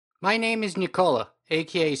My name is Nicola,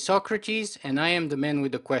 aka Socrates, and I am the man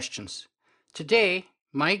with the questions. Today,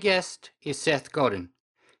 my guest is Seth Godin.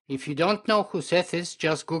 If you don't know who Seth is,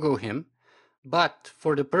 just Google him. But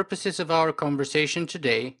for the purposes of our conversation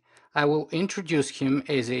today, I will introduce him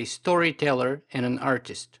as a storyteller and an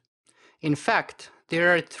artist. In fact,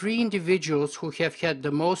 there are three individuals who have had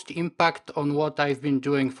the most impact on what I've been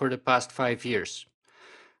doing for the past 5 years.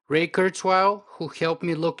 Ray Kurzweil, who helped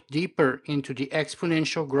me look deeper into the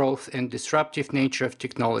exponential growth and disruptive nature of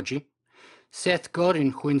technology. Seth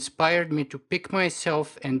Godin, who inspired me to pick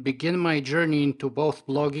myself and begin my journey into both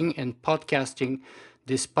blogging and podcasting,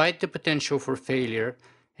 despite the potential for failure,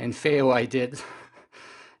 and fail I did.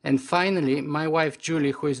 And finally, my wife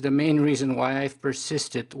Julie, who is the main reason why I've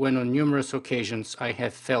persisted when on numerous occasions I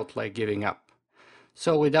have felt like giving up.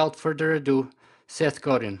 So without further ado, Seth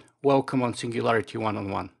Godin, welcome on Singularity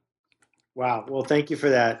One-on-One. Wow. Well, thank you for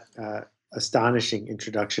that astonishing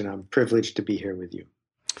introduction. I'm privileged to be here with you.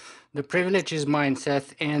 The privilege is mine,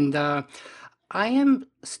 Seth, and I am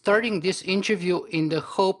starting this interview in the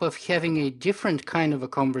hope of having a different kind of a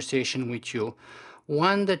conversation with you,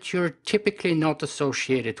 one that you're typically not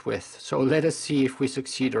associated with. So let us see if we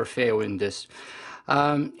succeed or fail in this.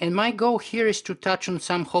 And my goal here is to touch on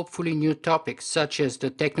some hopefully new topics, such as the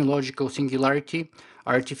technological singularity,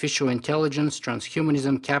 artificial intelligence,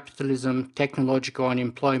 transhumanism, capitalism, technological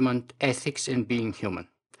unemployment, ethics, and being human.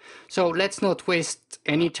 So let's not waste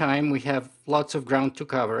any time. We have lots of ground to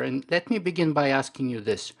cover. And let me begin by asking you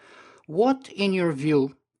this. What, in your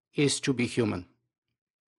view, is to be human?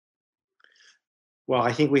 Well,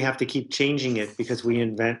 I think we have to keep changing it because we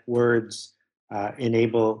invent words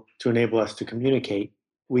enable us to communicate.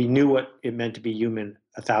 We knew what it meant to be human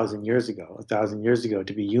 1,000 years ago. 1,000 years ago,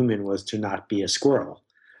 to be human was to not be a squirrel.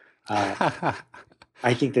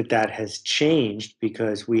 I think that has changed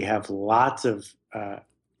because we have lots of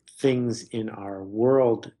things in our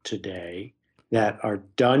world today that are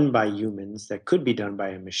done by humans that could be done by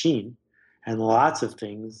a machine, and lots of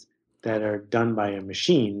things that are done by a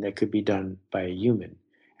machine that could be done by a human.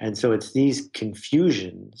 And so it's these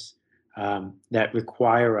confusions that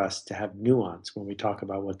require us to have nuance when we talk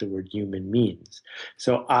about what the word human means.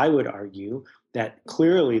 So I would argue that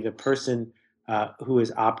clearly the person who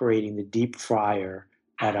is operating the deep fryer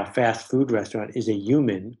at a fast food restaurant is a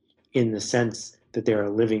human in the sense that they're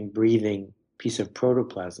a living, breathing piece of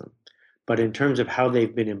protoplasm. But in terms of how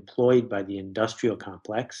they've been employed by the industrial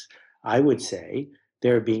complex, I would say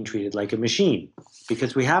they're being treated like a machine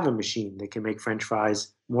because we have a machine that can make French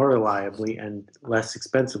fries more reliably and less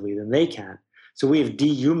expensively than they can. So we have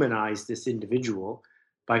dehumanized this individual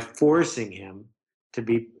by forcing him to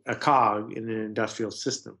be a cog in an industrial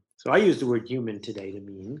system. So I use the word human today to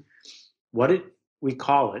mean we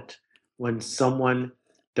call it when someone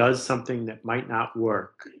does something that might not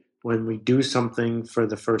work, when we do something for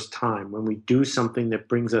the first time, when we do something that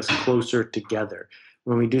brings us closer together,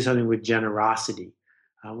 when we do something with generosity,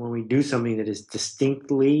 when we do something that is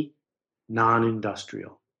distinctly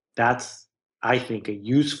non-industrial. That's, I think, a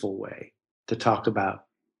useful way to talk about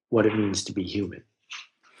what it means to be human.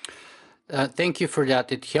 Thank you for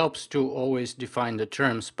that. It helps to always define the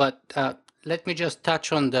terms. But let me just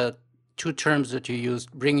touch on the two terms that you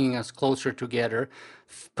used, bringing us closer together,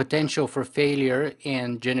 potential for failure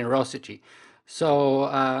and generosity. So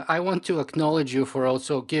I want to acknowledge you for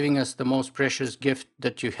also giving us the most precious gift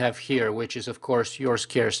that you have here, which is, of course, your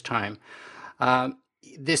scarce time. Uh,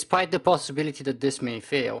 Despite the possibility that this may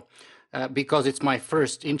fail, because it's my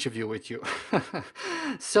first interview with you.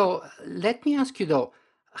 So let me ask you though,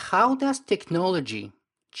 how does technology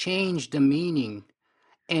change the meaning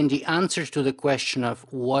and the answers to the question of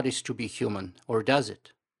what is to be human, or does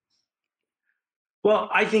it? Well,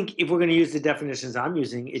 I think if we're going to use the definitions I'm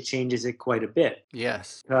using, it changes it quite a bit.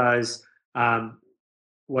 Yes. Because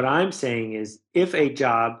what I'm saying is if a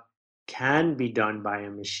job can be done by a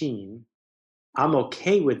machine, I'm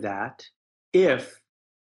okay with that if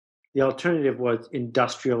the alternative was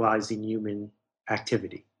industrializing human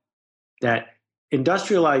activity. That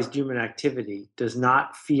industrialized human activity does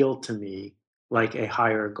not feel to me like a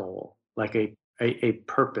higher goal, like a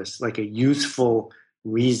purpose, like a useful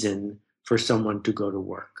reason for someone to go to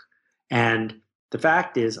work. And the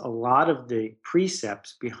fact is, a lot of the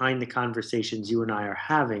precepts behind the conversations you and I are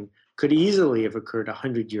having could easily have occurred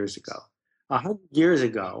 100 years ago. 100 years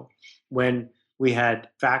ago, when we had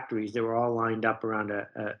factories that were all lined up around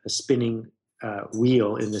a spinning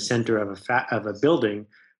wheel in the center of a building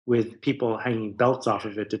with people hanging belts off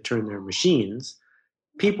of it to turn their machines,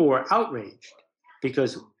 people were outraged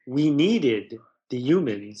because we needed the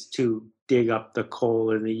humans to dig up the coal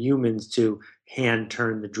and the humans to hand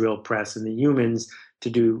turn the drill press and the humans to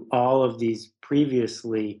do all of these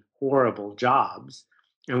previously horrible jobs,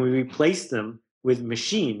 and we replaced them with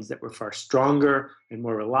machines that were far stronger and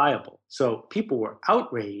more reliable. So people were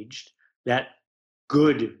outraged that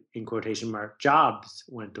good, in quotation mark, jobs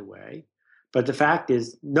went away. But the fact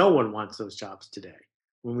is, no one wants those jobs today.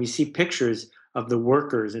 When we see pictures of the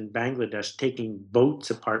workers in Bangladesh taking boats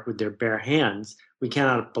apart with their bare hands, we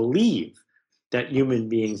cannot believe that human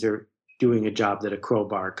beings are doing a job that a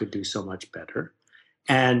crowbar could do so much better.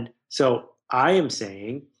 And so I am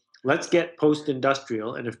saying, let's get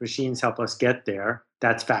post-industrial, and if machines help us get there,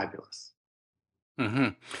 that's fabulous. Mm-hmm.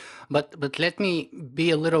 But let me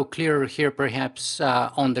be a little clearer here, perhaps,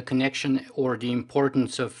 on the connection or the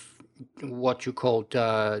importance of what you called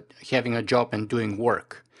having a job and doing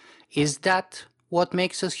work. Is that what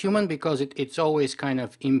makes us human? Because it's always kind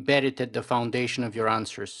of embedded at the foundation of your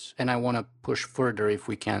answers, and I want to push further if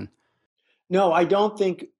we can. No, I don't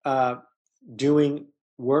think doing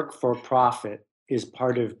work for profit is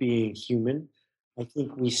part of being human. I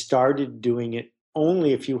think we started doing it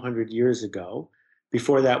only a few hundred years ago.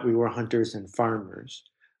 Before that, we were hunters and farmers.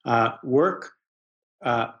 Work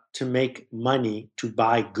to make money to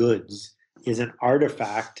buy goods is an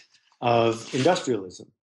artifact of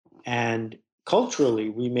industrialism. And culturally,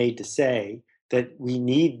 we made to say that we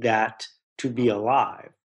need that to be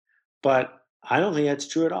alive. But I don't think that's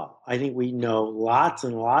true at all. I think we know lots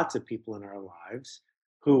and lots of people in our lives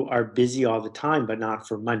who are busy all the time, but not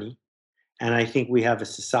for money. And I think we have a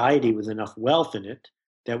society with enough wealth in it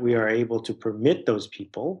that we are able to permit those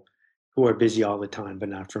people who are busy all the time, but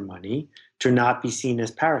not for money, to not be seen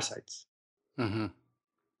as parasites. Mm-hmm.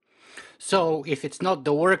 So if it's not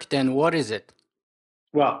the work, then what is it?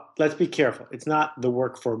 Well, let's be careful. It's not the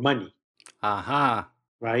work for money, Aha.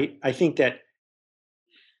 right? I think that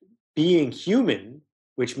being human,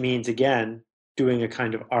 which means, again, doing a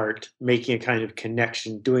kind of art, making a kind of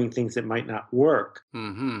connection, doing things that might not work,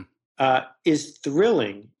 Mm-hmm. is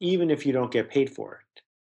thrilling, even if you don't get paid for it.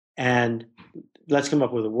 And let's come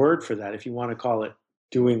up with a word for that. If you want to call it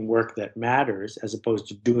doing work that matters as opposed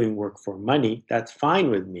to doing work for money, that's fine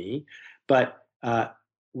with me. But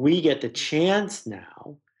we get the chance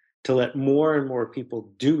now to let more and more people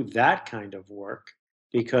do that kind of work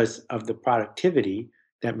because of the productivity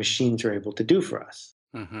that machines are able to do for us.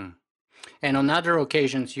 Mm-hmm. And on other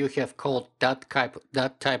occasions, you have called that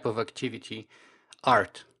type of activity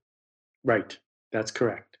art. Right. That's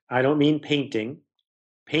correct. I don't mean painting.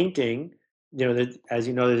 Painting, as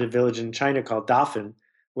you know, there's a village in China called Dafan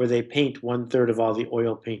where they paint 1/3 of all the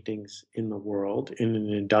oil paintings in the world in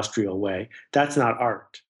an industrial way. That's not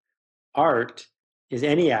art. Art is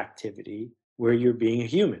any activity where you're being a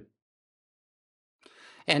human.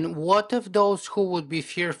 And what of those who would be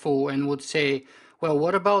fearful and would say, well,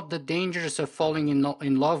 what about the dangers of falling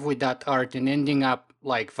in love with that art and ending up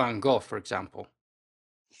like Van Gogh, for example?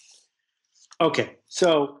 Okay,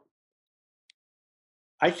 so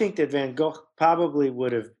I think that Van Gogh probably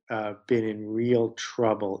would have been in real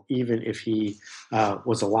trouble even if he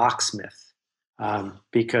was a locksmith,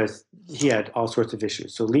 because he had all sorts of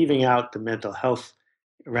issues. So, leaving out the mental health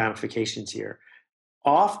ramifications here,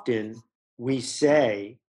 often we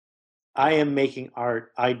say, I am making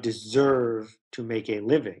art, I deserve to make a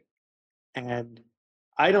living. And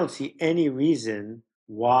I don't see any reason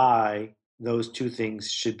why those two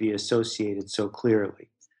things should be associated so clearly,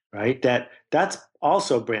 right? That's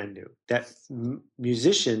also brand new. That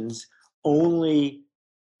musicians only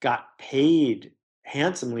got paid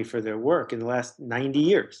handsomely for their work in the last 90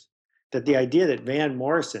 years. That the idea that Van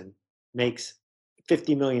Morrison makes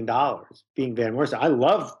 $50 million being Van Morrison, I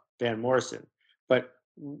love Van Morrison, but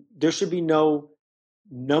there should be no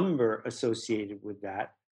number associated with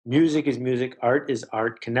that. Music is music, art is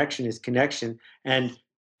art, connection is connection, and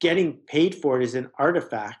getting paid for it is an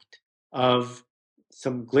artifact of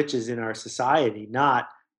some glitches in our society, not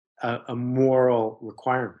a moral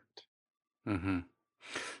requirement. Mm-hmm.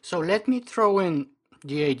 So let me throw in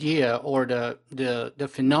the idea or the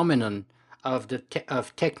phenomenon of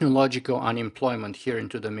of technological unemployment here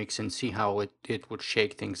into the mix and see how it would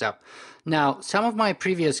shake things up. Now, some of my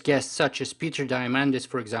previous guests, such as Peter Diamandis,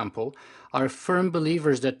 for example, are firm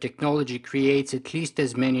believers that technology creates at least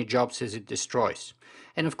as many jobs as it destroys.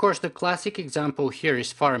 And of course, the classic example here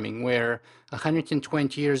is farming, where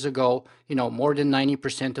 120 years ago, more than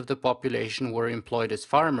 90% of the population were employed as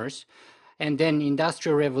farmers. And then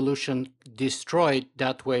industrial revolution destroyed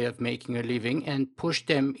that way of making a living and pushed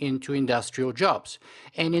them into industrial jobs.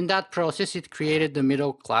 And in that process, it created the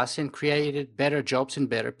middle class and created better jobs and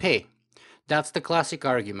better pay. That's the classic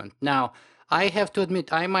argument. Now, I have to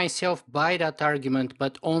admit, I myself buy that argument,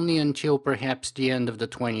 but only until perhaps the end of the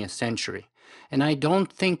 20th century. and I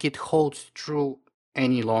don't think it holds true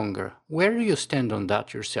any longer. Where do you stand on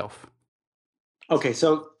that yourself? Okay,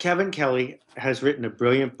 so Kevin Kelly has written a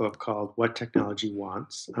brilliant book called What Technology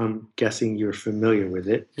Wants. I'm guessing you're familiar with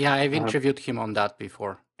it. Yeah, I've interviewed him on that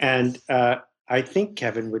before. And I think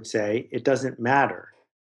Kevin would say it doesn't matter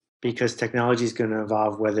because technology is going to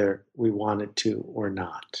evolve whether we want it to or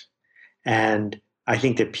not. And I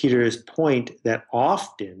think that Peter's point that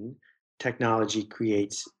often technology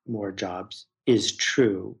creates more jobs is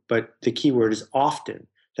true, but the key word is often.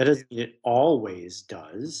 That doesn't mean it always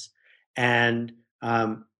does. And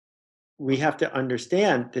we have to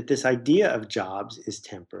understand that this idea of jobs is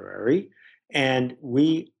temporary, and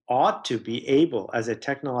we ought to be able, as a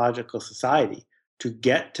technological society, to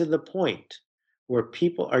get to the point where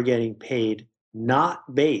people are getting paid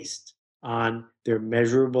not based on their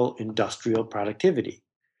measurable industrial productivity.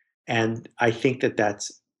 And I think that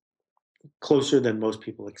that's closer than most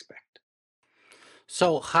people expect.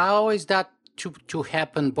 So how is that to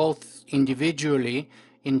happen both individually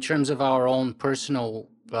in terms of our own personal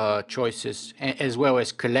choices as well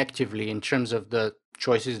as collectively in terms of the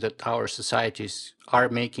choices that our societies are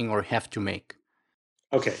making or have to make?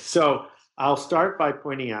 Okay, so I'll start by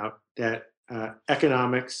pointing out that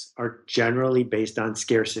economics are generally based on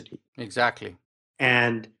scarcity. Exactly.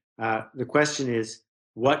 And the question is,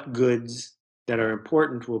 what goods that are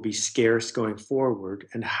important will be scarce going forward,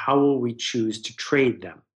 and how will we choose to trade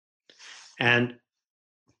them? And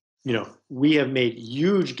we have made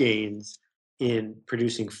huge gains in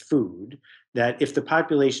producing food. That if the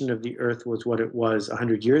population of the earth was what it was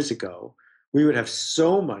 100 years ago, we would have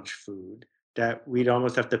so much food that we'd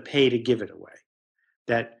almost have to pay to give it away.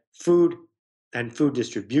 That food and food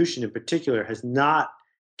distribution in particular has not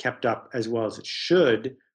kept up as well as it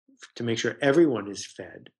should to make sure everyone is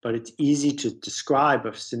fed, but it's easy to describe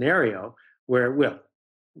a scenario where it will,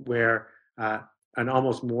 where an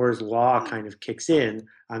almost Moore's law kind of kicks in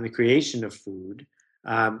on the creation of food,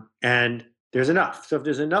 and there's enough. So if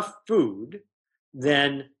there's enough food,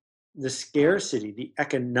 then the scarcity, the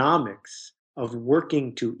economics of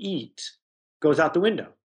working to eat goes out the window,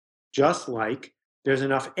 just like there's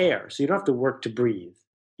enough air. So you don't have to work to breathe.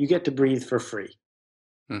 You get to breathe for free.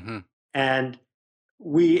 Mm-hmm. And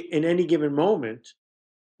we, in any given moment,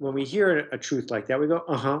 when we hear a truth like that, we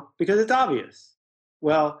go, because it's obvious.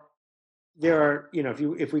 Well, there are,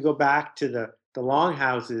 if we go back to the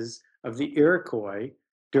longhouses of the Iroquois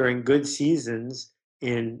during good seasons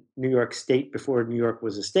in New York State before New York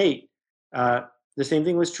was a state, the same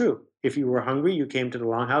thing was true. If you were hungry, you came to the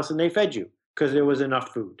longhouse and they fed you because there was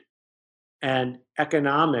enough food. And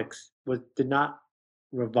economics did not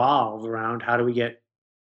revolve around how do we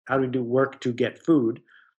do work to get food.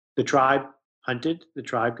 The tribe hunted, the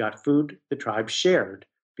tribe got food, the tribe shared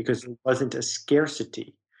because there wasn't a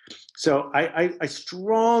scarcity. So I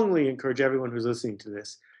strongly encourage everyone who's listening to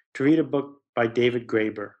this to read a book by David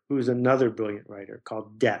Graeber, who's another brilliant writer,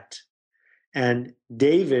 called Debt. And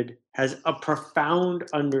David has a profound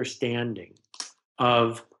understanding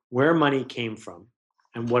of where money came from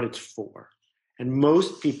and what it's for. And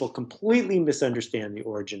most people completely misunderstand the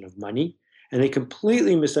origin of money, and they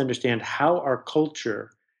completely misunderstand how our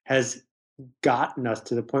culture has gotten us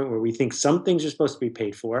to the point where we think some things are supposed to be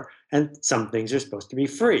paid for and some things are supposed to be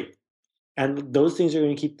free. And those things are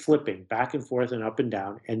going to keep flipping back and forth and up and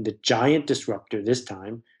down. And the giant disruptor this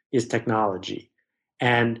time is technology.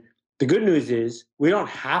 And the good news is we don't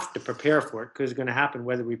have to prepare for it because it's going to happen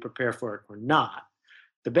whether we prepare for it or not.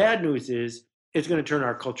 The bad news is it's going to turn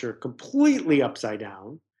our culture completely upside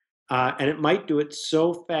down. And it might do it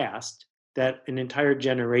so fast that an entire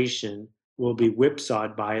generation will be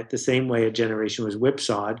whipsawed by it the same way a generation was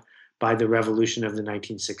whipsawed by the revolution of the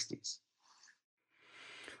 1960s.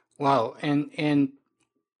 Wow. And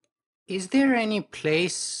is there any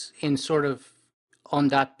place in sort of on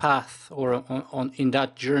that path or on in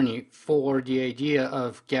that journey for the idea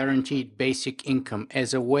of guaranteed basic income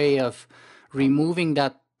as a way of removing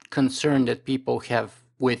that concern that people have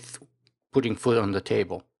with putting food on the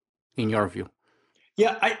table, in your view?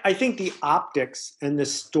 Yeah, I think the optics and the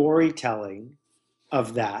storytelling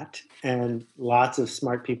of that, and lots of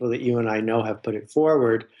smart people that you and I know have put it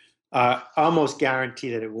forward, almost guarantee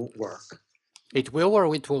that it won't work. It will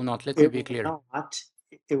or it will not? Let me be clear.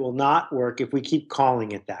 It will not work if we keep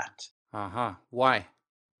calling it that. Uh-huh. Why?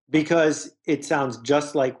 Because it sounds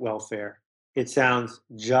just like welfare. It sounds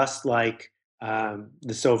just like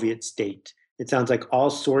the Soviet state. It sounds like all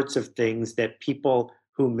sorts of things that people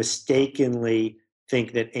who mistakenly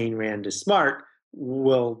think that Ayn Rand is smart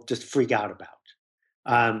will just freak out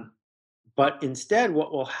about. But instead,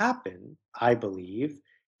 what will happen, I believe,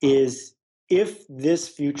 is if this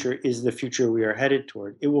future is the future we are headed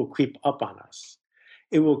toward, it will creep up on us.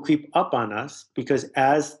 It will creep up on us because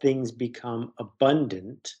as things become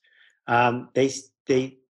abundant,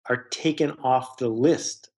 they are taken off the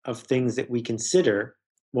list of things that we consider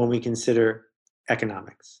when we consider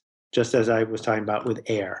economics. Just as I was talking about with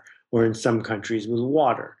air, or in some countries with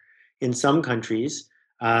water. In some countries,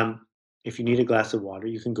 if you need a glass of water,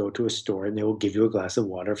 you can go to a store and they will give you a glass of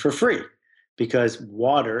water for free because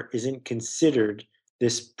water isn't considered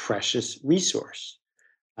this precious resource.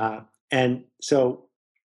 And so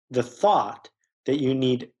the thought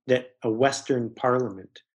that a Western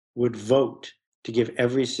parliament would vote to give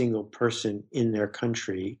every single person in their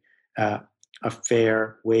country a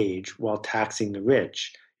fair wage while taxing the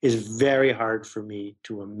rich is very hard for me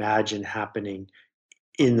to imagine happening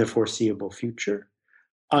in the foreseeable future,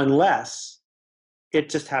 unless it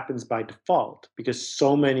just happens by default, because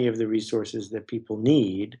so many of the resources that people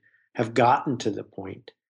need have gotten to the point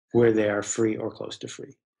where they are free or close to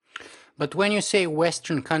free. But when you say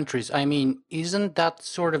Western countries, I mean, isn't that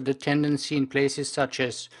sort of the tendency in places such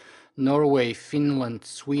as Norway, Finland,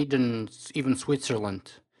 Sweden, even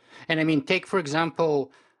Switzerland? And I mean, take, for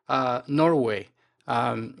example, Norway.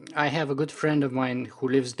 I have a good friend of mine who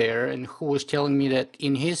lives there and who was telling me that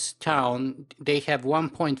in his town, they have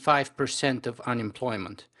 1.5% of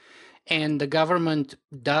unemployment. And the government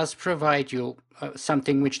does provide you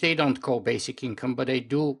something which they don't call basic income, but they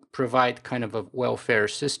do provide kind of a welfare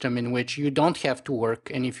system in which you don't have to work.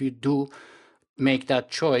 And if you do make that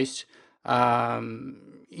choice,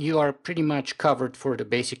 you are pretty much covered for the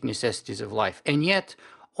basic necessities of life. And yet,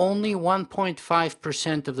 only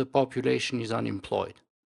 1.5% of the population is unemployed.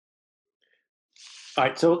 All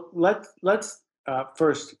right, so let's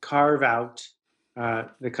first carve out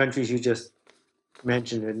the countries you just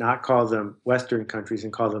mentioned and not call them Western countries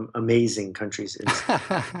and call them amazing countries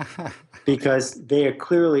because they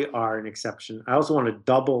clearly are an exception. I also want to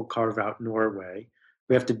double carve out Norway.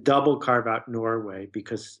 We have to double carve out Norway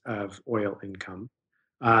because of oil income.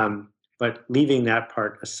 But leaving that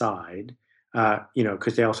part aside,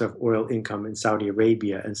 because they also have oil income in Saudi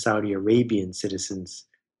Arabia, and Saudi Arabian citizens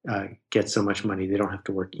get so much money they don't have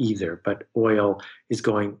to work either. But oil is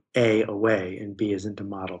going A, away, and B isn't a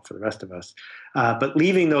model for the rest of us. But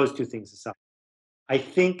leaving those two things aside, I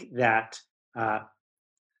think that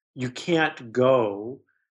you can't go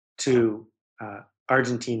to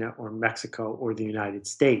Argentina or Mexico or the United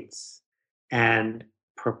States and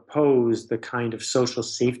propose the kind of social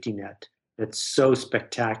safety net that's so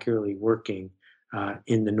spectacularly working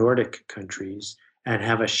in the Nordic countries and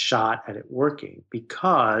have a shot at it working,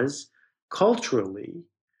 because culturally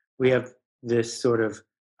we have this sort of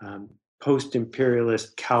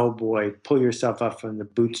post-imperialist cowboy, pull yourself up from the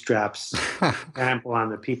bootstraps, trample on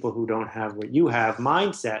the people who don't have what you have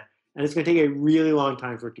mindset, and it's going to take a really long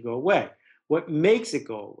time for it to go away. What makes it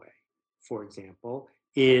go away, for example,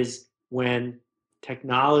 is when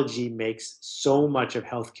technology makes so much of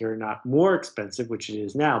healthcare not more expensive, which it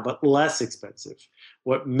is now, but less expensive.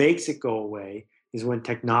 What makes it go away is when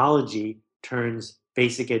technology turns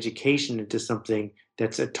basic education into something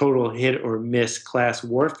that's a total hit or miss class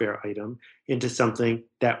warfare item into something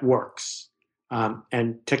that works.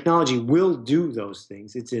 And technology will do those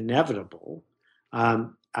things. It's inevitable.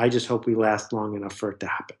 I just hope we last long enough for it to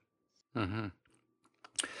happen. Mm-hmm.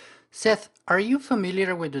 Seth, are you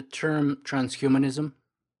familiar with the term transhumanism?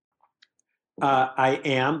 I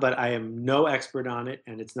am, but I am no expert on it,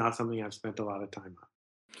 and it's not something I've spent a lot of time on.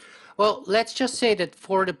 Well, let's just say that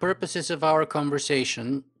for the purposes of our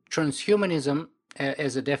conversation, transhumanism,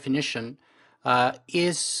 as a definition,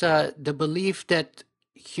 is the belief that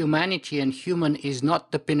humanity and human is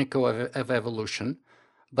not the pinnacle of evolution,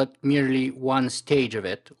 but merely one stage of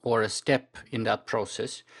it or a step in that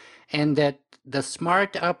process, and that the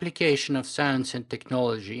smart application of science and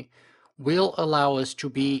technology will allow us to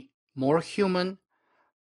be more human,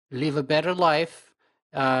 live a better life,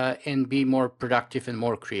 and be more productive and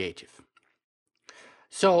more creative.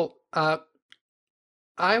 So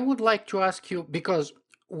I would like to ask you, because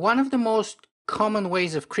one of the most common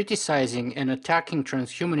ways of criticizing and attacking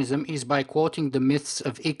transhumanism is by quoting the myths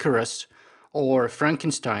of Icarus or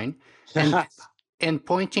Frankenstein and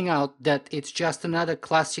pointing out that it's just another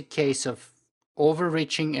classic case of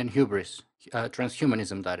overreaching and hubris,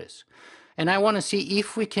 transhumanism, that is. And I want to see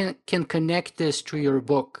if we can connect this to your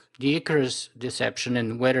book, The Icarus Deception,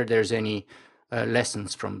 and whether there's any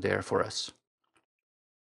lessons from there for us.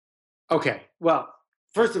 Okay. Well,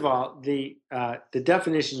 first of all, the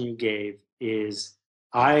definition you gave is,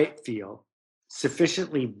 I feel,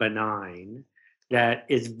 sufficiently benign that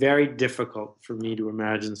it's very difficult for me to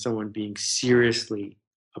imagine someone being seriously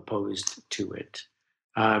opposed to it,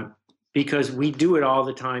 because we do it all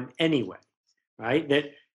the time anyway, right?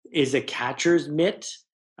 That is a catcher's mitt,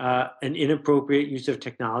 an inappropriate use of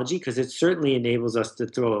technology, because it certainly enables us to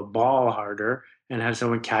throw a ball harder and have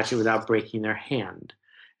someone catch it without breaking their hand.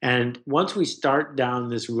 And once we start down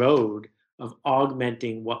this road of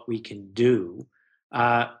augmenting what we can do,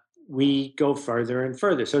 we go further and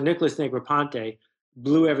further. So Nicholas Negroponte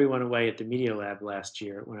blew everyone away at the Media Lab last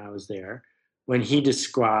year when I was there, when he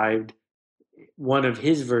described one of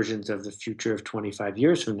his versions of the future of 25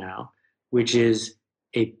 years from now, which is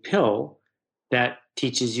a pill that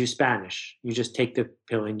teaches you Spanish. You just take the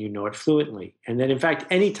pill and you know it fluently. And then, in fact,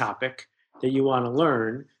 any topic that you want to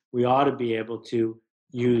learn, we ought to be able to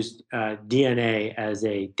use DNA as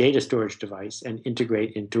a data storage device and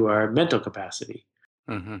integrate into our mental capacity.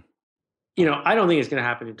 Mm-hmm. I don't think it's going to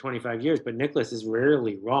happen in 25 years, but Nicholas is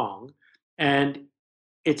rarely wrong. And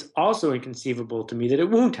it's also inconceivable to me that it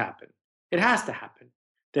won't happen. It has to happen.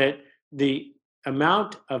 That the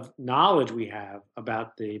amount of knowledge we have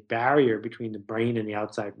about the barrier between the brain and the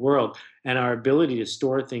outside world and our ability to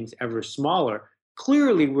store things ever smaller,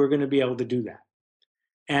 clearly we're going to be able to do that.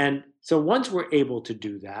 And so once we're able to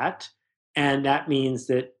do that, and that means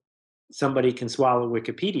that somebody can swallow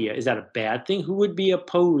Wikipedia, is that a bad thing? Who would be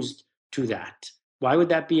opposed to that? Why would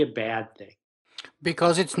that be a bad thing?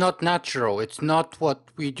 Because it's not natural. It's not what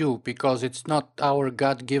we do, because it's not our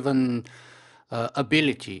God-given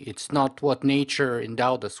ability. It's not what nature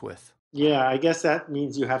endowed us with. Yeah, I guess that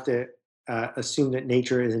means you have to assume that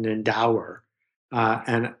nature is an endower.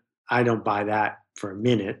 And I don't buy that for a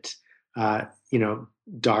minute.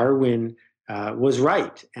 Darwin was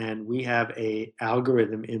right, and we have a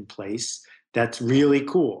algorithm in place that's really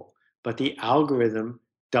cool, but the algorithm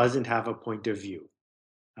doesn't have a point of view.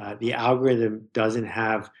 The algorithm doesn't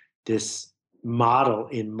have this model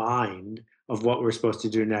in mind of what we're supposed to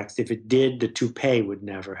do next. If it did, the toupee would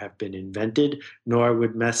never have been invented, nor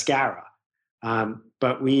would mascara.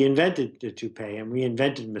 But we invented the toupee and we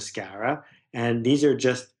invented mascara, and these are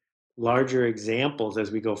just larger examples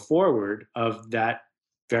as we go forward of that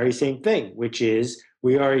very same thing, which is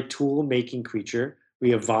we are a tool-making creature.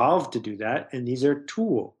 We evolved to do that, and these are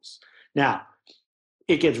tools. Now,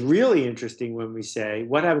 it gets really interesting when we say,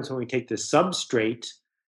 what happens when we take the substrate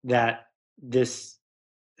that this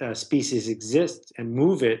species exists and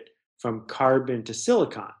move it from carbon to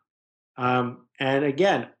silicon? And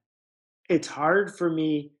again, it's hard for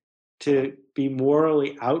me to be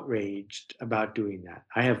morally outraged about doing that.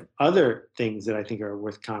 I have other things that I think are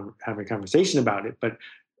worth having a conversation about it, but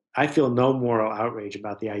I feel no moral outrage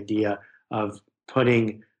about the idea of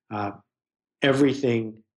putting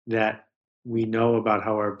everything that we know about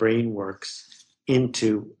how our brain works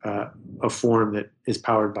into a form that is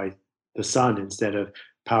powered by the sun instead of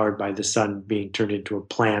powered by the sun being turned into a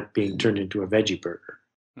plant, being turned into a veggie burger.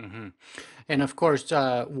 Mm-hmm. And of course,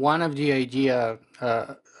 one of the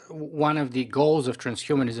goals of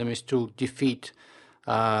transhumanism is to defeat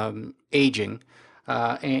aging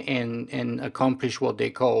and accomplish what they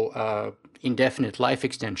call indefinite life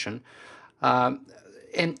extension.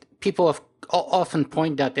 And people often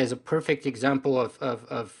point that as a perfect example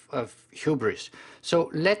of hubris.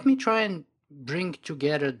 So let me try and bring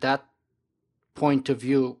together that point of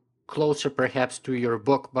view closer perhaps to your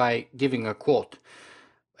book by giving a quote.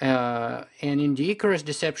 And in the Icarus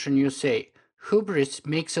Deception, you say, hubris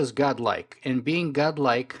makes us godlike, and being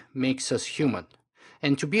godlike makes us human.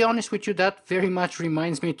 And to be honest with you, that very much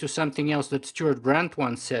reminds me to something else that Stuart Brand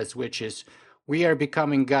once says, which is, we are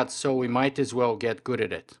becoming gods, so we might as well get good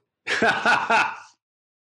at it.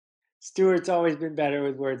 Stuart's always been better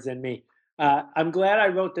with words than me. I'm glad I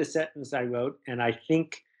wrote the sentence I wrote, and I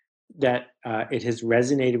think that it has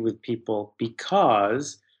resonated with people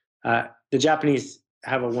because the Japanese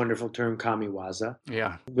have a wonderful term, kamiwaza,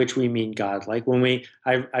 yeah, which we mean godlike.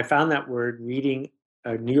 I found that word reading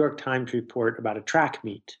a New York Times report about a track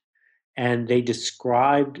meet, and they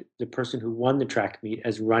described the person who won the track meet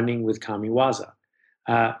as running with kamiwaza.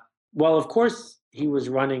 Well, of course, he was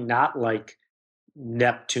running not like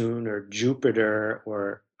Neptune or Jupiter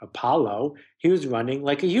or Apollo. He was running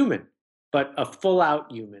like a human, but a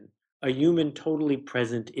full-out human, a human totally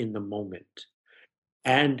present in the moment.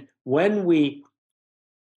 And when we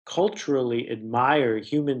culturally admire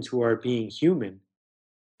humans who are being human,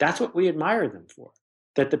 that's what we admire them for.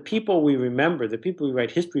 That the people we remember, the people we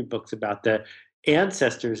write history books about, the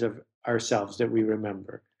ancestors of ourselves that we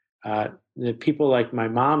remember, the people like my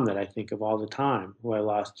mom that I think of all the time, who I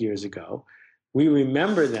lost years ago, we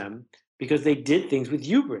remember them because they did things with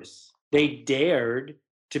hubris. They dared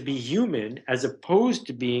to be human as opposed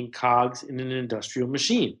to being cogs in an industrial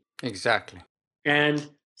machine. exactly. And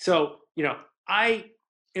So, I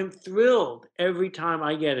am thrilled every time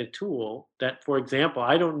I get a tool that, for example,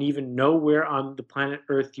 I don't even know where on the planet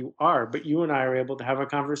Earth you are, but you and I are able to have a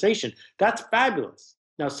conversation. That's fabulous.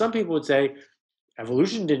 Now, some people would say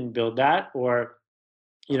evolution didn't build that, or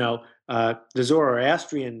the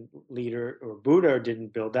Zoroastrian leader or Buddha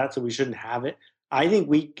didn't build that, so we shouldn't have it. I think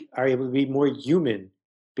we are able to be more human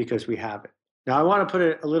because we have it. Now, I want to put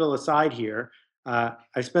it a little aside here.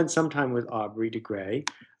 I spent some time with Aubrey de Grey.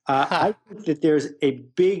 I think that there's a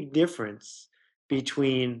big difference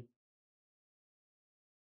between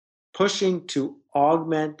pushing to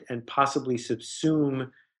augment and possibly subsume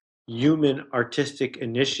human artistic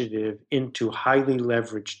initiative into highly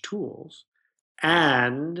leveraged tools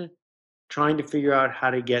and trying to figure out how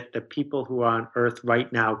to get the people who are on Earth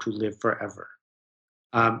right now to live forever.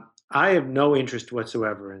 I have no interest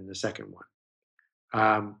whatsoever in the second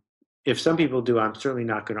one. If some people do, I'm certainly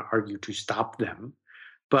not going to argue to stop them.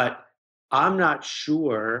 But I'm not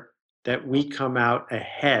sure that we come out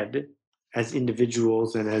ahead as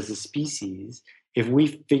individuals and as a species if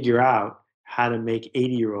we figure out how to make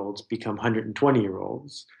 80-year-olds become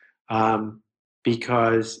 120-year-olds,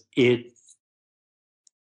 because it's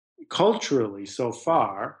culturally so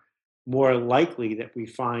far more likely that we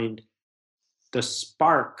find the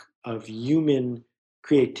spark of human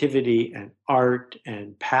creativity and art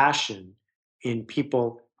and passion in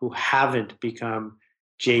people who haven't become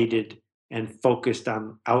jaded and focused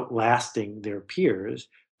on outlasting their peers,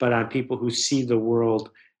 but on people who see the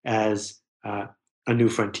world as a new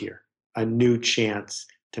frontier, a new chance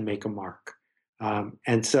to make a mark.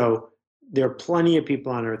 And so there are plenty of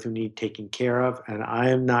people on Earth who need taking care of, and I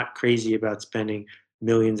am not crazy about spending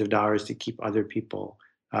millions of dollars to keep other people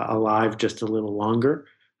alive just a little longer.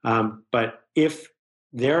 But if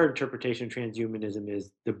their interpretation of transhumanism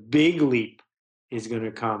is the big leap is going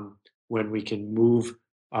to come when we can move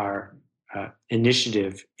our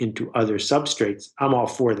initiative into other substrates, I'm all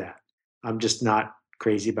for that. I'm just not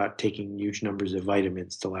crazy about taking huge numbers of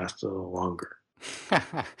vitamins to last a little longer.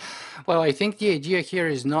 Well, I think the idea here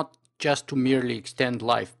is not just to merely extend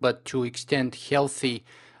life, but to extend healthy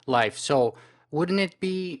life. So wouldn't it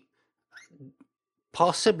be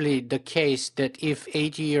possibly the case that if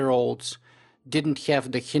 80-year-olds didn't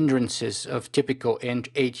have the hindrances of typical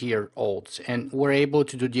 80-year-olds and were able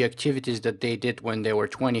to do the activities that they did when they were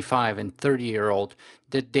 25 and 30-year-old,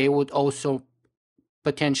 that they would also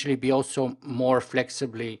potentially be also more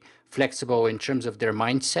flexible in terms of their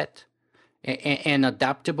mindset and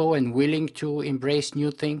adaptable and willing to embrace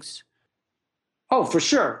new things? Oh, for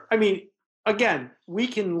sure. I mean, again, we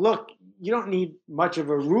can look, you don't need much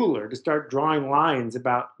of a ruler to start drawing lines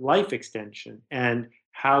about life extension and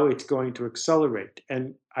how it's going to accelerate.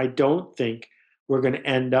 And I don't think we're going to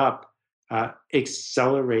end up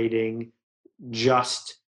accelerating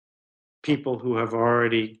just people who have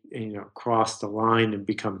already crossed the line and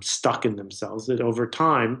become stuck in themselves. That over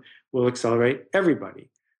time will accelerate everybody.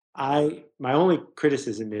 My only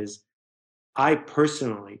criticism is I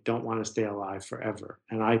personally don't want to stay alive forever.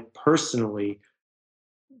 And I personally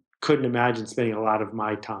couldn't imagine spending a lot of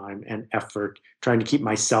my time and effort trying to keep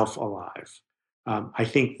myself alive. I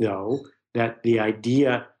think, though, that the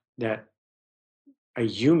idea that a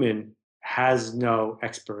human has no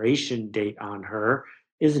expiration date on her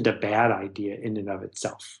isn't a bad idea in and of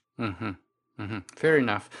itself. Mm-hmm. Mm-hmm. Fair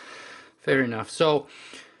enough. Fair enough. So,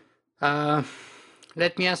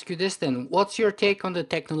 let me ask you this then. What's your take on the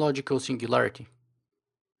technological singularity?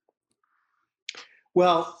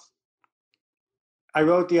 Well, I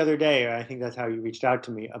wrote the other day, I think that's how you reached out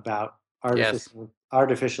to me, about Yes.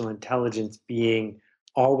 artificial intelligence being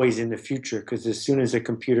always in the future, because as soon as a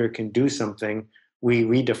computer can do something, we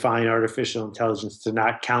redefine artificial intelligence to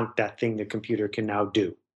not count that thing the computer can now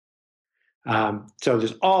do. So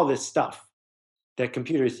there's all this stuff that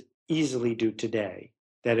computers easily do today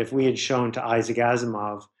that if we had shown to Isaac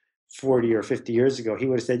Asimov 40 or 50 years ago, he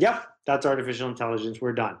would have said, yep, that's artificial intelligence,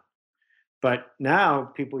 we're done. But now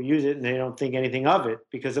people use it and they don't think anything of it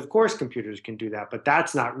because, of course, computers can do that. But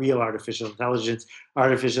that's not real artificial intelligence.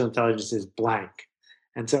 Artificial intelligence is blank.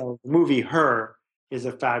 And so the movie Her is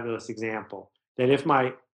a fabulous example that if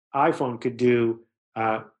my iPhone could do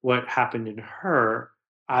what happened in Her,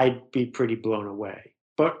 I'd be pretty blown away.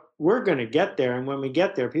 But we're going to get there. And when we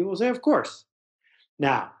get there, people will say, of course.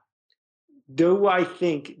 Now, do I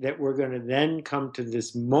think that we're going to then come to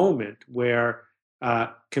this moment where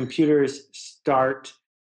computers start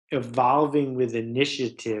evolving with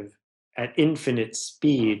initiative at infinite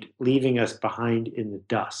speed, leaving us behind in the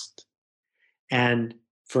dust? And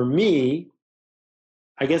for me,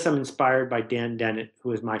 I guess I'm inspired by Dan Dennett, who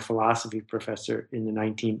was my philosophy professor in the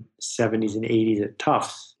 1970s and 80s at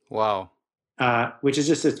Tufts. Wow. Which is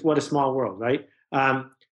just what a small world, right?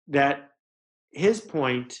 That his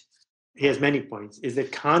point, he has many points, is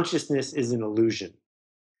that consciousness is an illusion,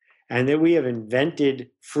 and that we have invented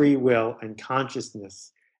free will and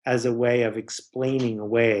consciousness as a way of explaining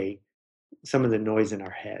away some of the noise in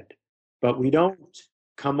our head. But we don't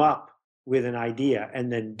come up with an idea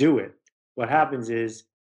and then do it. What happens is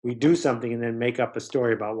we do something and then make up a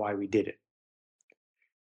story about why we did it.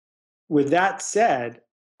 With that said,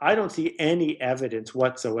 I don't see any evidence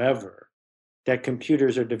whatsoever that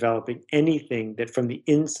computers are developing anything that from the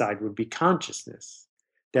inside would be consciousness.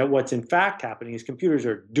 That what's in fact happening is computers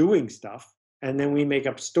are doing stuff and then we make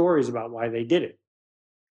up stories about why they did it.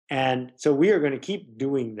 And so we are going to keep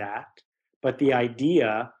doing that. But the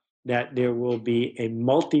idea that there will be a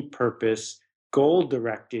multi-purpose,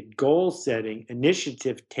 goal-directed, goal-setting,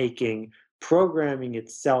 initiative-taking, programming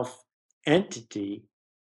itself entity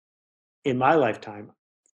in my lifetime,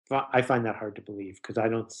 I find that hard to believe because I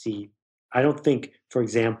don't think, for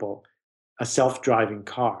example, a self-driving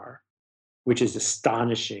car, which is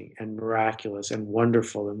astonishing and miraculous and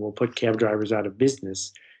wonderful and will put cab drivers out of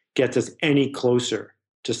business, gets us any closer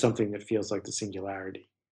to something that feels like the singularity.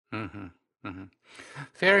 Mm-hmm. Mm-hmm.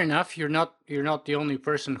 Fair enough. You're not the only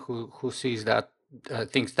person who sees that,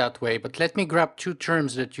 thinks that way. But let me grab two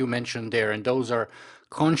terms that you mentioned there, and those are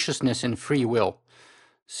consciousness and free will.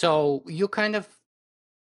 So you kind of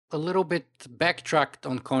a little bit backtracked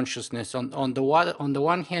on consciousness. On the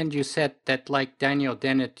one hand, you said that, like Daniel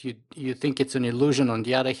Dennett, you think it's an illusion. On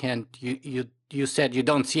the other hand, you said you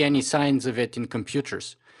don't see any signs of it in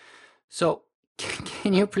computers. So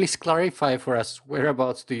can you please clarify for us,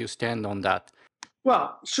 whereabouts do you stand on that?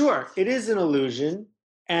 Well, sure, it is an illusion.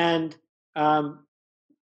 And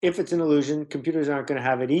if it's an illusion, computers aren't going to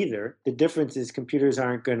have it either. The difference is computers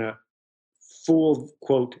aren't going to fool,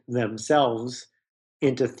 quote, themselves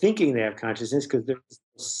into thinking they have consciousness because there's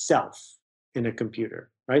self in a computer,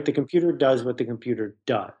 right? The computer does what the computer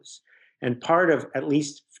does. And part of, at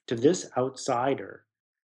least to this outsider,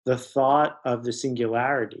 the thought of the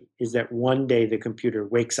singularity is that one day the computer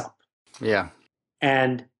wakes up. Yeah.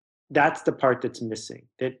 And that's the part that's missing.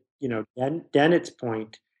 That, Dennett's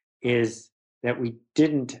point is that we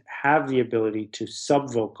didn't have the ability to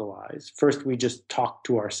subvocalize. First, we just talked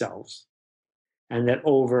to ourselves. And that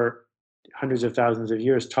over hundreds of thousands of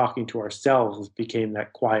years, talking to ourselves became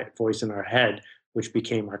that quiet voice in our head, which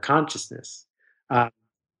became our consciousness. Uh,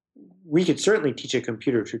 we could certainly teach a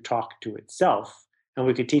computer to talk to itself, and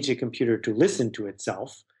we could teach a computer to listen to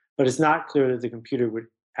itself, but it's not clear that the computer would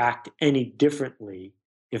act any differently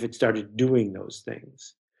if it started doing those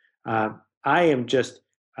things. I am just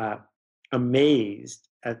amazed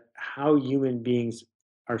at how human beings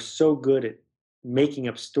are so good at making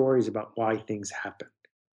up stories about why things happen,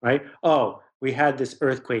 right? Oh, we had this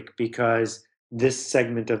earthquake because this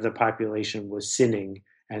segment of the population was sinning,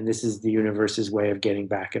 and this is the universe's way of getting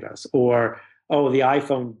back at us. Or, oh, the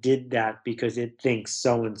iPhone did that because it thinks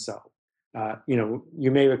so and so.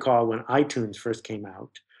 You may recall when iTunes first came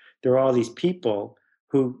out, there were all these people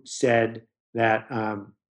who said that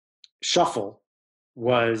shuffle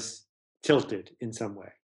was tilted in some way.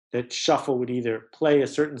 That shuffle would either play a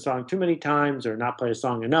certain song too many times or not play a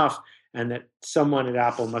song enough, and that someone at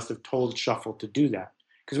Apple must have told shuffle to do that.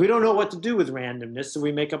 Because we don't know what to do with randomness, so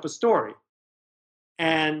we make up a story.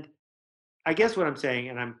 And I guess what I'm saying,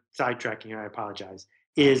 and I'm sidetracking here, I apologize,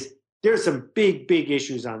 is there's some big, big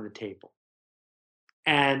issues on the table.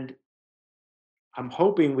 And I'm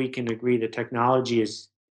hoping we can agree that technology is,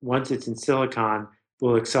 once it's in silicon,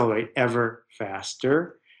 will accelerate ever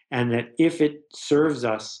faster. And that if it serves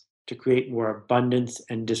us to create more abundance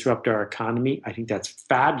and disrupt our economy, I think that's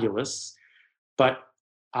fabulous. But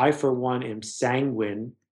I, for one, am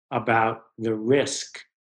sanguine about the risk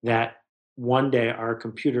that one day our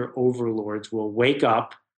computer overlords will wake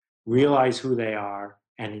up, realize who they are,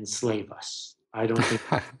 and enslave us. I don't think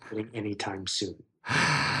that's happening anytime soon.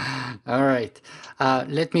 All right.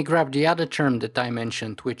 Let me grab the other term that I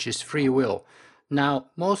mentioned, which is free will. Now,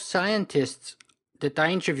 most scientists that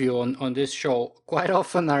I interview on this show quite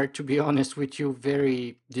often are, to be honest with you,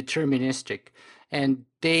 very deterministic. And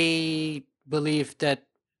they believe that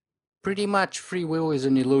pretty much free will is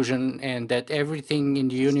an illusion and that everything in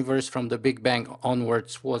the universe from the Big Bang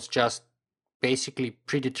onwards was just basically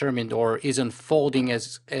predetermined or is unfolding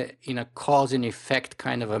as in a cause and effect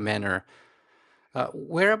kind of a manner.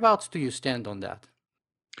 Whereabouts do you stand on that?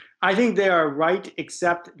 I think they are right,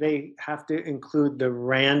 except they have to include the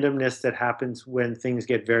randomness that happens when things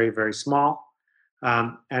get very, very small.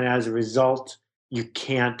 And as a result, you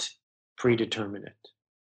can't predetermine it.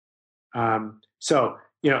 So,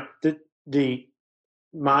 the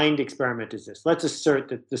mind experiment is this. Let's assert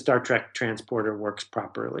that the Star Trek transporter works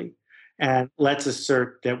properly. And let's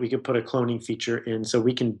assert that we could put a cloning feature in so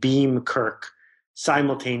we can beam Kirk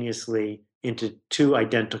simultaneously into two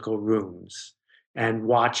identical rooms and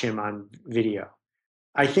watch him on video.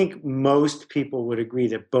 I think most people would agree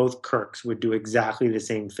that both Kirks would do exactly the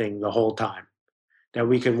same thing the whole time. That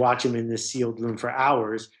we could watch him in this sealed room for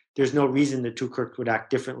hours. There's no reason the two Kirks would act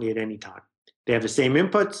differently at any time. They have the same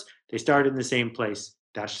inputs, they start in the same place.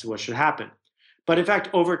 That's what should happen. But in fact,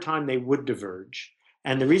 over time, they would diverge.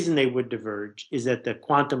 And the reason they would diverge is at the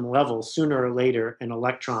quantum level, sooner or later, an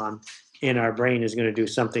electron in our brain is going to do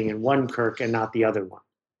something in one Kirk and not the other one.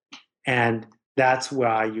 And that's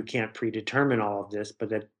why you can't predetermine all of this. But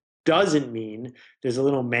that doesn't mean there's a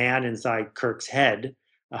little man inside Kirk's head,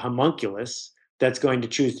 a homunculus, that's going to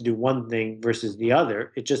choose to do one thing versus the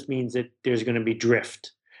other. It just means that there's going to be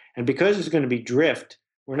drift. And because there's going to be drift,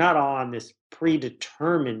 we're not all on this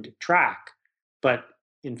predetermined track, but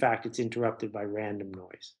in fact, it's interrupted by random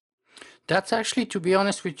noise. That's actually, to be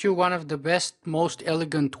honest with you, one of the best, most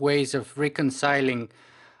elegant ways of reconciling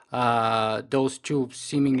those two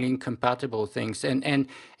seemingly incompatible things. And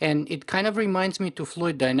it kind of reminds me to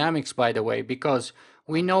fluid dynamics, by the way, because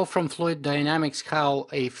we know from fluid dynamics how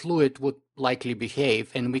a fluid would likely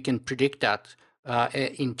behave, and we can predict that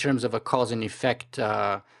in terms of a cause and effect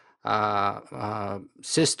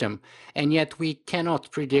system. And yet we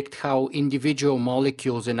cannot predict how individual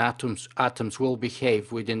molecules and atoms will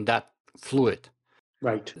behave within that fluid.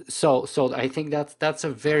 Right. So I think that's a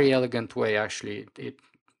very elegant way, actually.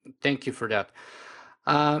 Thank you for that.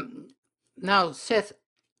 Now, Seth,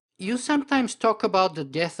 you sometimes talk about the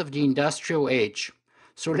death of the industrial age.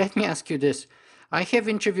 So let me ask you this. I have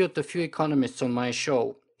interviewed a few economists on my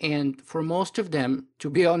show, and for most of them, to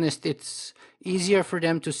be honest, it's easier for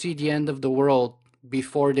them to see the end of the world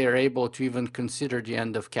before they're able to even consider the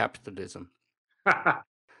end of capitalism.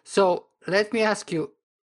 So let me ask you,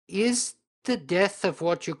 is the death of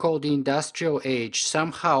what you call the industrial age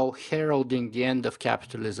somehow heralding the end of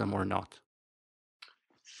capitalism or not?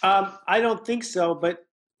 I don't think so, but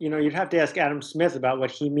you'd have to ask Adam Smith about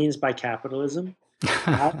what he means by capitalism.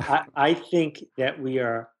 I think that we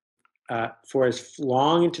are, for as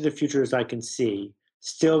long into the future as I can see,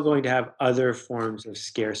 still going to have other forms of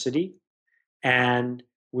scarcity, and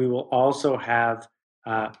we will also have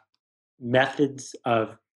methods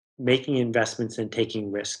of making investments and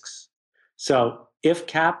taking risks. So if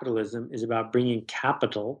capitalism is about bringing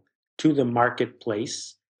capital to the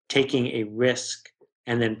marketplace, taking a risk,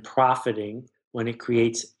 and then profiting when it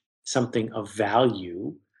creates something of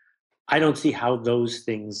value, I don't see how those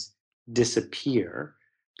things disappear,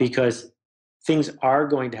 because things are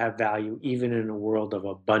going to have value even in a world of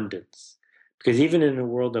abundance. Because even in a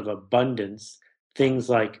world of abundance, things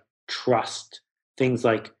like trust, things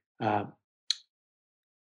like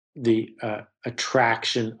the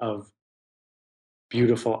attraction of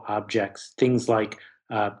beautiful objects, things like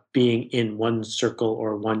being in one circle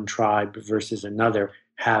or one tribe versus another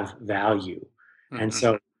have value. Mm-hmm. And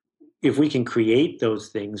so if we can create those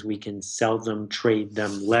things, we can sell them, trade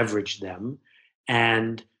them, leverage them.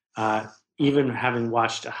 And even having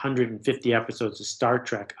watched 150 episodes of Star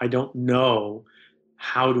Trek, I don't know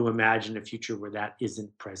how to imagine a future where that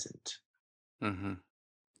isn't present. Mm-hmm.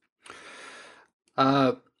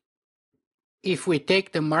 If we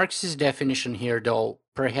take the Marxist definition here, though,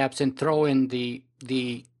 perhaps, and throw in the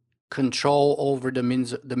control over the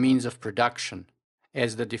means of production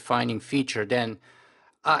as the defining feature, then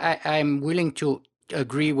I'm willing to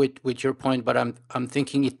agree with your point, but I'm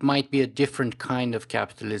thinking it might be a different kind of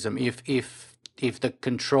capitalism if the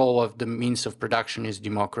control of the means of production is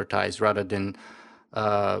democratized rather than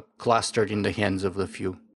clustered in the hands of the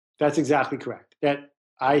few. That's exactly correct. That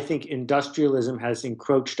I think industrialism has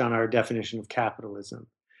encroached on our definition of capitalism.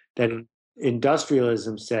 That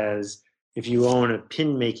industrialism says if you own a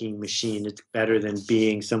pin making machine, it's better than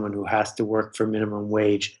being someone who has to work for minimum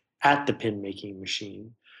wage at the pin making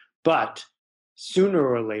machine. But sooner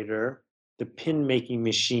or later, the pin making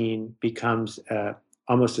machine becomes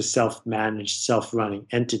almost a self-managed, self-running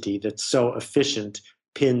entity that's so efficient,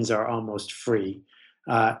 pins are almost free.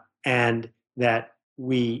 And that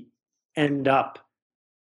we end up,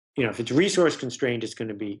 if it's resource constrained, it's going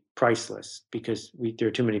to be priceless because there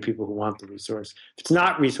are too many people who want the resource. If it's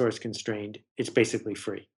not resource constrained, it's basically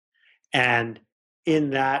free. And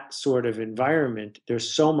in that sort of environment,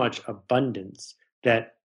 there's so much abundance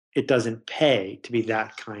that it doesn't pay to be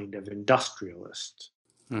that kind of industrialist.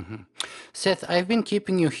 Mm-hmm. Seth, I've been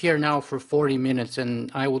keeping you here now for 40 minutes,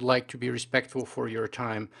 and I would like to be respectful for your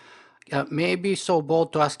time. Maybe so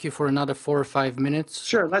bold to ask you for another 4 or 5 minutes.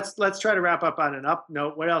 Sure. Let's try to wrap up on an up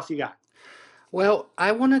note. What else you got? Well,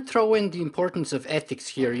 I want to throw in the importance of ethics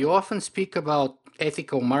here. You often speak about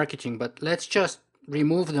ethical marketing, but let's just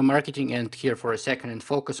remove the marketing end here for a second and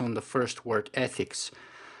focus on the first word, ethics.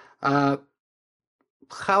 Uh,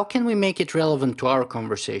 how can we make it relevant to our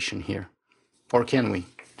conversation here? Or can we?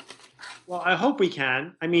 Well, I hope we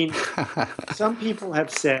can. I mean, some people have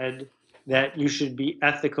said that you should be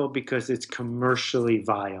ethical because it's commercially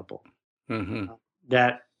viable,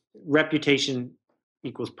 that reputation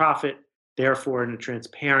equals profit. Therefore, in a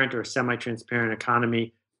transparent or semi-transparent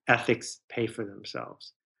economy, ethics pay for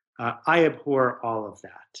themselves. I abhor all of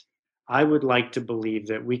that. I would like to believe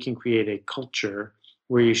that we can create a culture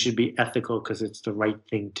where you should be ethical because it's the right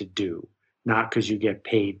thing to do, not because you get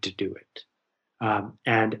paid to do it.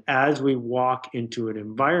 And as we walk into an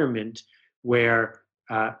environment where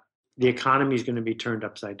the economy is going to be turned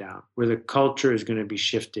upside down, where the culture is going to be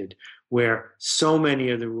shifted, where so many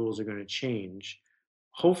of the rules are going to change,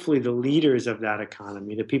 hopefully the leaders of that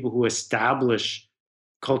economy, the people who establish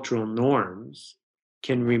cultural norms,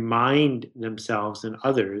 can remind themselves and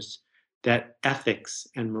others that ethics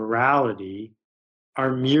and morality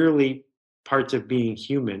are merely parts of being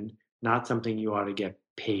human, not something you ought to get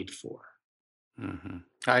paid for.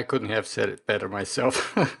 I couldn't have said it better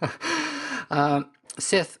myself.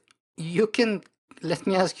 Seth, you can, let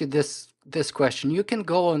me ask you this question. You can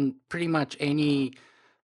go on pretty much any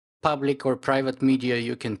public or private media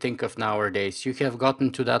you can think of nowadays. You have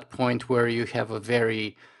gotten to that point where you have a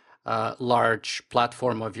very large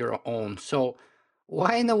platform of your own. So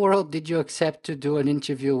why in the world did you accept to do an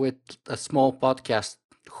interview with a small podcast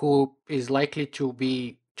who is likely to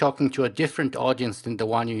be talking to a different audience than the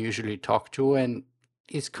one you usually talk to, and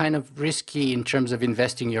is kind of risky in terms of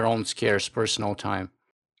investing your own scarce personal time?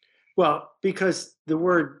 Well, because the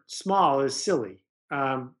word small is silly.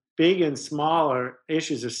 Big and small are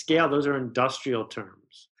issues of scale. Those are industrial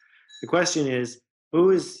terms. The question is,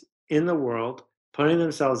 who is in the world putting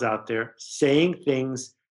themselves out there, saying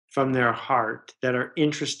things from their heart that are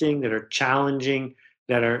interesting, that are challenging,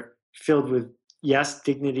 that are filled with, yes,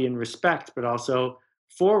 dignity and respect, but also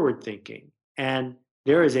forward thinking. And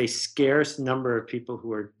there is a scarce number of people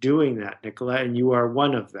who are doing that, Nicola, and you are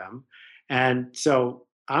one of them. And so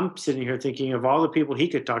I'm sitting here thinking of all the people he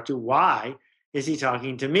could talk to. Why is he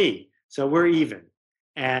talking to me? So we're even.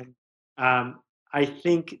 And I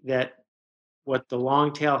think that what the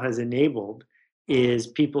long tail has enabled is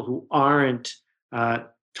people who aren't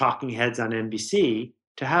talking heads on NBC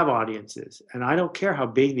to have audiences. And I don't care how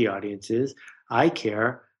big the audience is. I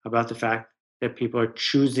care about the fact that people are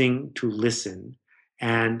choosing to listen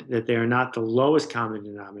and that they are not the lowest common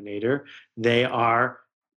denominator. They are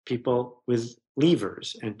people with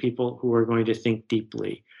levers and people who are going to think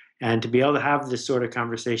deeply. And to be able to have this sort of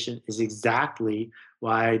conversation is exactly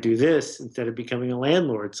why I do this instead of becoming a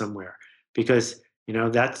landlord somewhere. Because, you know,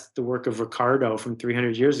 that's the work of Ricardo from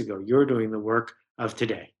 300 years ago. You're doing the work of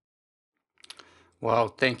today. Well,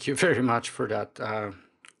 thank you very much for that.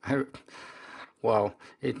 Well,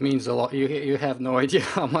 it means a lot. You have no idea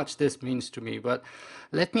how much this means to me. But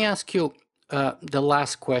let me ask you the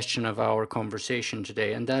last question of our conversation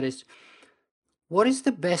today, and that is, what is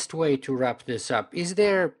the best way to wrap this up? Is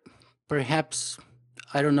there perhaps,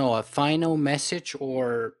 I don't know, a final message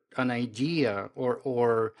or an idea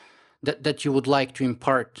or that you would like to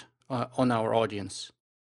impart on our audience?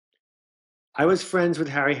 I was friends with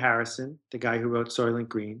Harry Harrison, the guy who wrote Soylent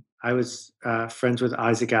Green. I was friends with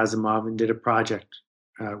Isaac Asimov and did a project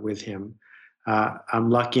with him. I'm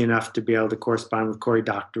lucky enough to be able to correspond with Cory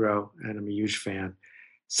Doctorow, and I'm a huge fan.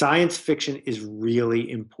 Science fiction is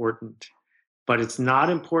really important, but it's not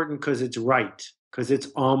important because it's right, because it's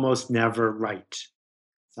almost never right.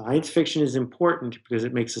 Science fiction is important because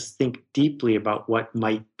it makes us think deeply about what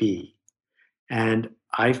might be. And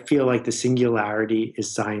I feel like the singularity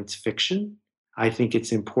is science fiction. I think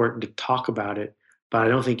it's important to talk about it, but I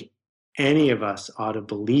don't think any of us ought to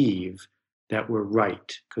believe that we're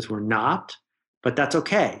right, because we're not. But that's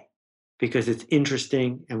okay, because it's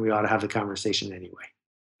interesting and we ought to have the conversation anyway.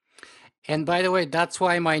 And by the way, that's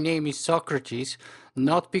why my name is Socrates,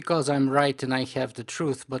 not because I'm right and I have the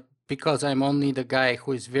truth, but because I'm only the guy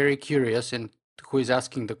who is very curious and who is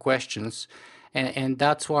asking the questions. And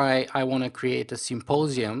that's why I want to create a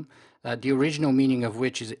symposium, the original meaning of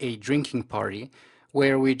which is a drinking party,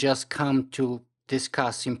 where we just come to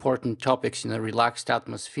discuss important topics in a relaxed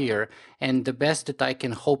atmosphere. And the best that I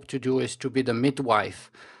can hope to do is to be the midwife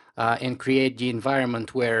and create the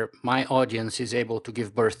environment where my audience is able to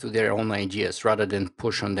give birth to their own ideas rather than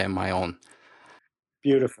push on them my own.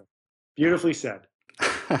 Beautiful. Beautifully said.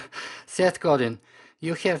 Seth Godin,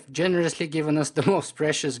 you have generously given us the most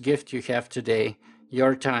precious gift you have today,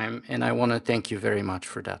 your time, and I want to thank you very much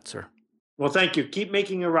for that, sir. Well, thank you. Keep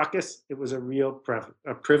making a ruckus. It was a real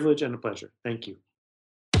privilege and a pleasure. Thank you.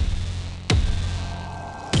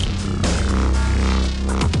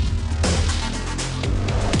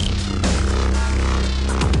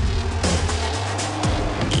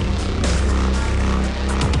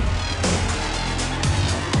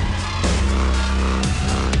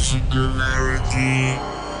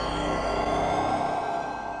 Singularity.